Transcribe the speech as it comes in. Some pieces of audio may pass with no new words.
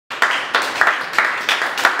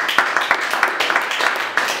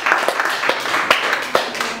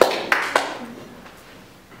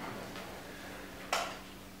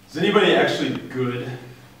Is anybody actually good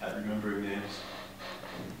at remembering names?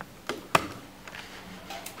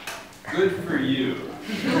 Good for you.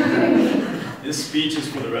 This speech is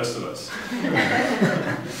for the rest of us.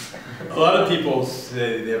 A lot of people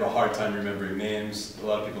say they have a hard time remembering names. A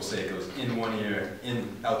lot of people say it goes in one ear,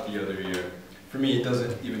 out the other ear. For me, it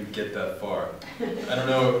doesn't even get that far. I don't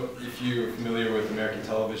know if you're familiar with American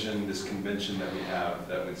television, this convention that we have,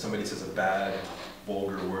 that when somebody says a bad,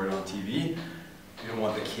 vulgar word on TV, you don't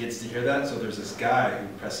want the kids to hear that, so there's this guy who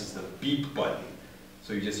presses the beep button.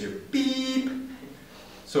 So you just hear beep.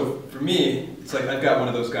 So for me, it's like I've got one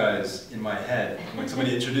of those guys in my head. When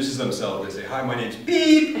somebody introduces themselves, they say, "Hi, my name's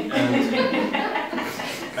Beep," and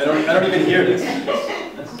I don't even hear this.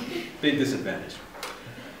 That's a big disadvantage.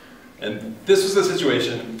 And this was the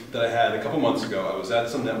situation that I had a couple months ago. I was at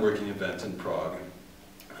some networking event in Prague.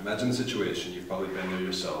 Imagine the situation, you've probably been there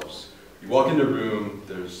yourselves. You walk into a room,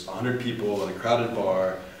 there's 100 people in a crowded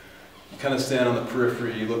bar. You kind of stand on the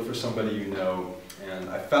periphery, you look for somebody you know. And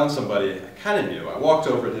I found somebody I kind of knew. I walked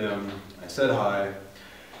over to him, I said hi.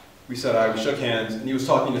 We said hi, we shook hands, and he was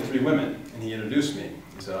talking to 3 women, and he introduced me.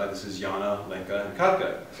 He said, "Hi, this is Jana, Lenka, and Katka."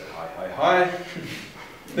 I said, "Hi, hi, hi."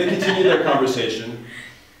 They continued their conversation.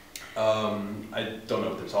 I don't know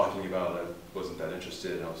what they're talking about. I wasn't that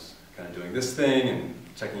interested. I was kind of doing this thing and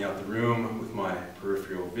checking out the room with my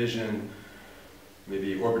peripheral vision,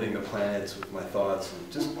 maybe orbiting the planets with my thoughts,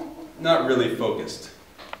 and just not really focused.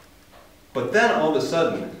 But then all of a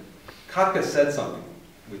sudden, Katka said something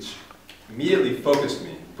which immediately focused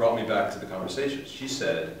me, brought me back to the conversation. She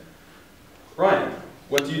said, "Ryan,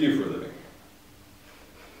 what do you do for a living?"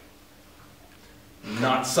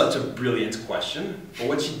 Not such a brilliant question, but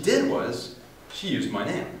what she did was, she used my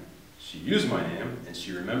name. She used my name, and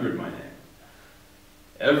she remembered my name.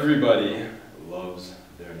 Everybody loves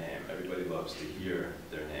their name. Everybody loves to hear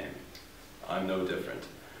their name. I'm no different.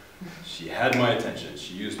 She had my attention.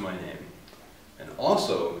 She used my name. And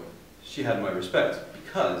also, she had my respect,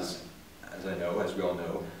 because, as I know, as we all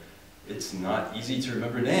know, it's not easy to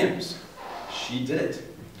remember names. She did it.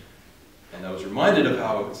 And I was reminded of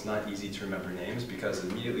how it's not easy to remember names, because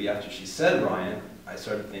immediately after she said Ryan, I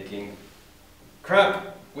started thinking,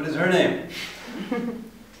 crap, what is her name?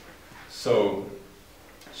 So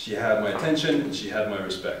she had my attention and she had my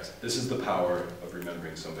respect. This is the power of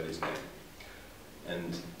remembering somebody's name.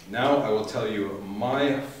 And now I will tell you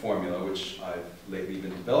my formula, which I've lately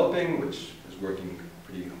been developing, which is working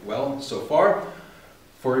pretty well so far,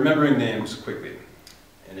 for remembering names quickly.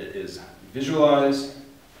 And it is visualize,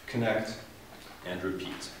 connect, and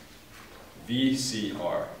repeat.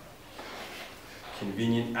 VCR.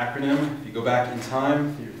 Convenient acronym. If you go back in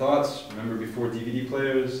time for your thoughts, remember before DVD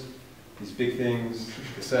players, these big things,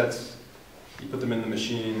 cassettes, you put them in the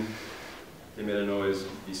machine, they made a noise,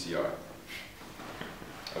 VCR.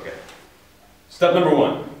 Okay. Step number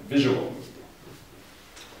 1, visual.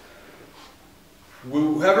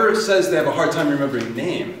 Whoever says they have a hard time remembering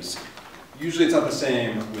names, usually it's not the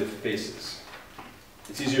same with faces.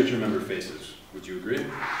 It's easier to remember faces. Would you agree?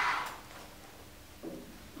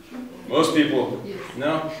 Most people,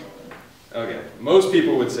 no? Okay. Most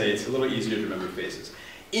people would say it's a little easier to remember faces.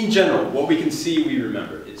 In general, what we can see, we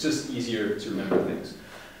remember. It's just easier to remember things.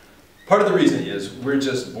 Part of the reason is we're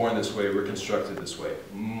just born this way, we're constructed this way.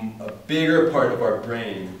 A bigger part of our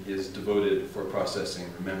brain is devoted for processing,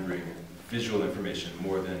 remembering visual information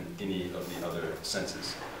more than any of the other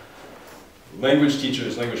senses. Language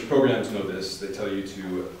teachers, language programs know this. They tell you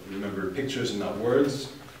to remember pictures and not words.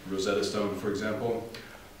 Rosetta Stone, for example.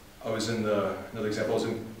 Another example, I was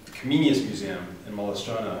in the Comenius Museum in Malá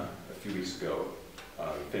a few weeks ago.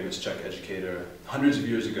 Famous Czech educator. Hundreds of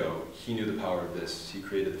years ago, he knew the power of this. He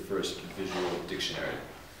created the first visual dictionary.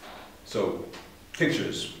 So,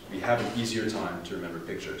 pictures. We have an easier time to remember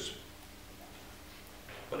pictures.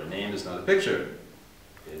 But a name is not a picture.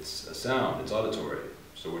 It's a sound, it's auditory.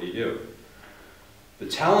 So what do? The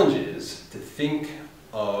challenge is to think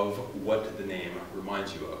of what the name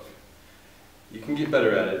reminds you of. You can get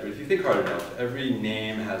better at it, but if you think hard enough, every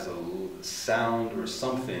name has a sound or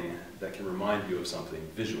something that can remind you of something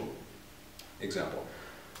visual. Example,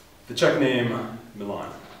 the Czech name Milan.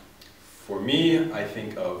 For me, I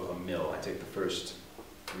think of a mill. I take the first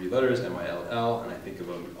 3 letters, M-I-L-L, and I think of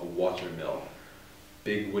a water mill.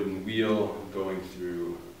 Big wooden wheel going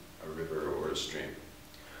through a river or a stream.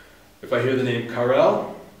 If I hear the name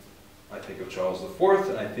Karel, I think of Charles IV,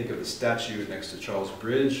 and I think of the statue next to Charles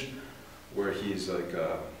Bridge, where he's like,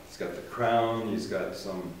 he's got the crown, he's got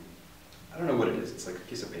some, I don't know what it is, it's like a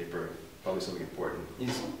piece of paper, probably something important.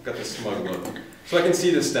 He's got this smug look. So I can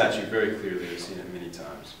see this statue very clearly, I've seen it many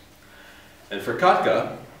times. And for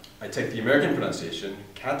Katka, I take the American pronunciation,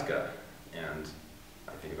 Katka, and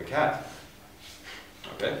I think of a cat.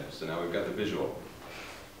 Okay, so now we've got the visual.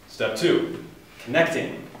 Step 2,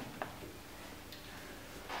 connecting.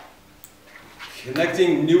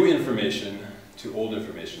 Connecting new information to old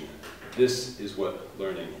information. This is what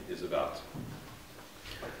learning is about.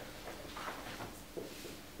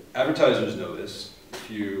 Advertisers know this.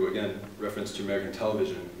 If you, again, reference to American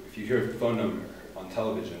television, if you hear a phone number on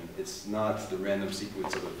television, it's not the random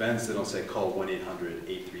sequence of events. They don't say call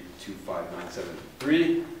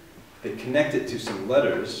 1-800-832-5973. They connect it to some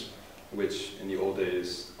letters, which in the old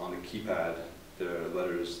days on the keypad, the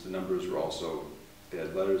letters, the numbers were also, they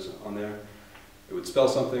had letters on there. It would spell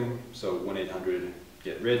something, so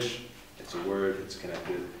 1-800-GET-RICH. It's a word, it's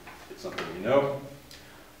connected, it's something we know.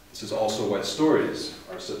 This is also why stories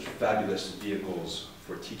are such fabulous vehicles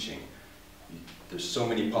for teaching. There's so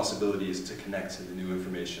many possibilities to connect the new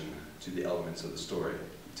information to the elements of the story.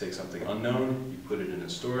 You take something unknown, you put it in a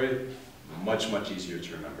story, much, much easier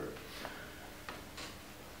to remember.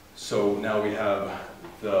 So now we have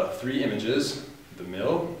the 3 images, the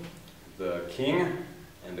mill, the king,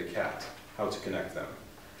 and the cat. How to connect them.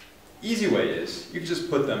 Easy way is, you can just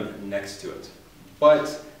put them next to it.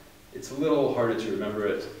 But it's a little harder to remember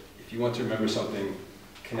it. If you want to remember something,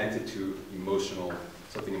 connect it to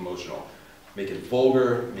something emotional. Make it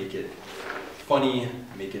vulgar, make it funny,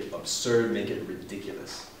 make it absurd, make it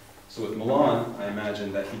ridiculous. So with Milan, I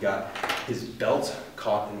imagine that he got his belt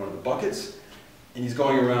caught in one of the buckets, and he's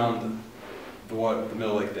going around the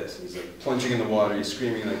mill like this. And he's like plunging in the water, he's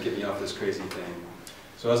screaming like, get me off this crazy thing.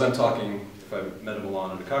 So as I'm talking, if I met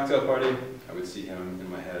Milan at a cocktail party, I would see him in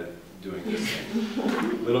my head doing this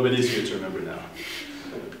thing. A little bit easier to remember now.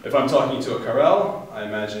 If I'm talking to a Karel, I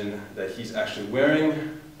imagine that he's actually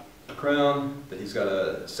wearing a crown, that he's got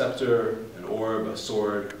a scepter, an orb, a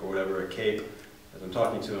sword, or whatever, a cape. As I'm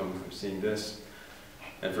talking to him, I'm seeing this.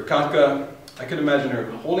 And for Katka, I could imagine her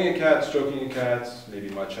holding a cat, stroking a cat, maybe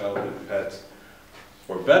my childhood pet.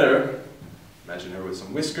 Or better, imagine her with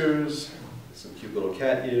some whiskers, some cute little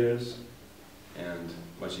cat ears, and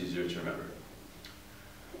much easier to remember.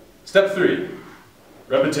 Step 3,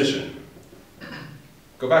 repetition.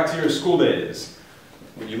 Go back to your school days.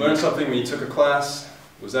 When you learned something, when you took a class,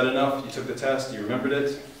 was that enough? You took the test, you remembered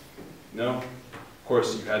it? No? Of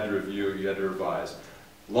course, you had to review, you had to revise.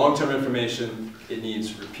 Long-term information, it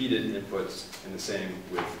needs repeated inputs, and the same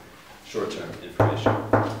with short-term information.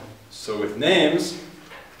 So with names,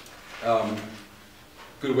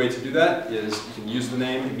 good way to do that is you can use the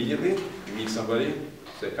name immediately. You meet somebody,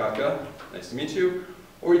 say Katka, nice to meet you,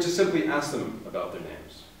 or you just simply ask them about their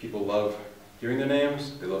names. People love hearing their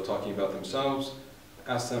names, they love talking about themselves.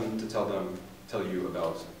 Ask them to tell you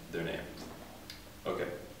about their name. Okay,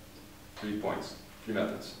 3 points, 3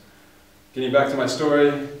 methods. Getting back to my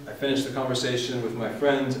story, I finished the conversation with my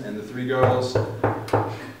friend and the 3 girls,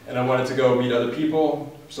 and I wanted to go meet other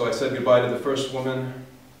people, so I said goodbye to the first woman.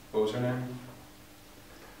 What was her name?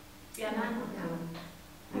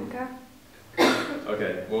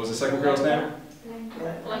 Okay, what was the second girl's name?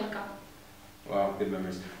 Lenka. Wow, good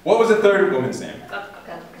memories. What was the third woman's name?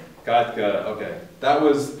 Katka, okay. That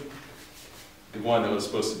was the one that was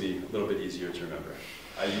supposed to be a little bit easier to remember.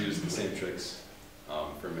 I used the same tricks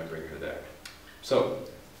for remembering her there. So,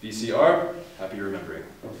 VCR, happy remembering.